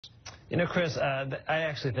You know, Chris, I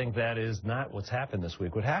actually think that is not what's happened this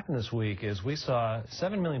week. What happened this week is we saw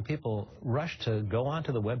 7 million people rush to go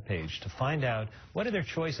onto the webpage to find out what are their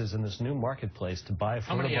choices in this new marketplace to buy affordable health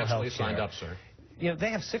care. How many actually signed up, sir? You know, they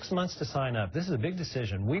have 6 months to sign up. This is a big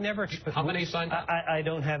decision. We never expect. How many signed up? I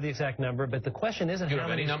don't have the exact number, but the question isn't how many. Do you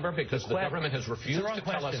have any number? Because the government has refused to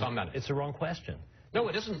tell us how many. It's the wrong question. No,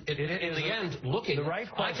 it isn't. In the end, looking, the right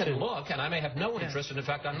question. I can look, and I may have no interest, and in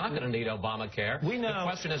fact, I'm not going to need ObamaCare. We know. The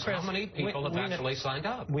question is, Chris, how many people have actually signed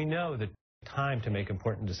up? We know that time to make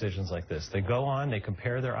important decisions like this. They go on, they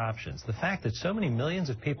compare their options. The fact that so many millions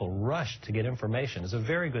of people rush to get information is a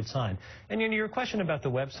very good sign. And you know, your question about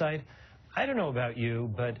the website, I don't know about you,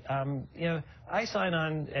 but you know, I sign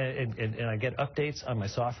on and I get updates on my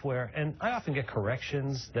software, and I often get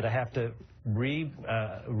corrections that I have to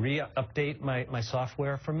re-update my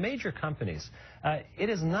software from major companies. It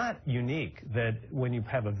is not unique that when you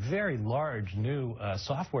have a very large new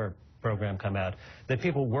software program come out, that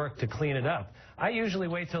people work to clean it up. I usually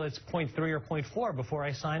wait till it's 0.3 or 0.4 before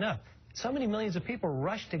I sign up. So many millions of people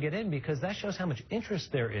rush to get in because that shows how much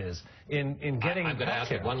interest there is in getting I'm going to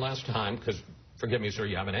ask it one last time because, forgive me, sir,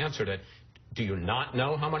 you haven't answered it. Do you not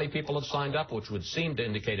know how many people have signed up, which would seem to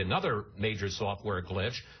indicate another major software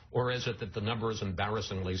glitch, or is it that the number is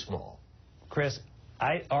embarrassingly small? Chris,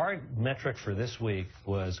 our metric for this week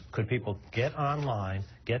was, could people get online,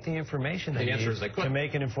 get the information they need to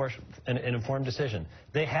make an informed decision?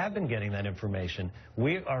 They have been getting that information.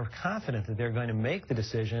 We are confident that they're going to make the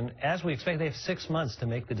decision as we expect. They have 6 months to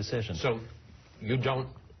make the decision. So you don't,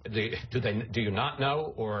 do you not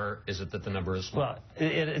know, or is it that the number is small? Well,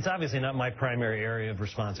 it's obviously not my primary area of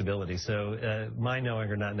responsibility, so my knowing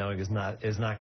or not knowing is not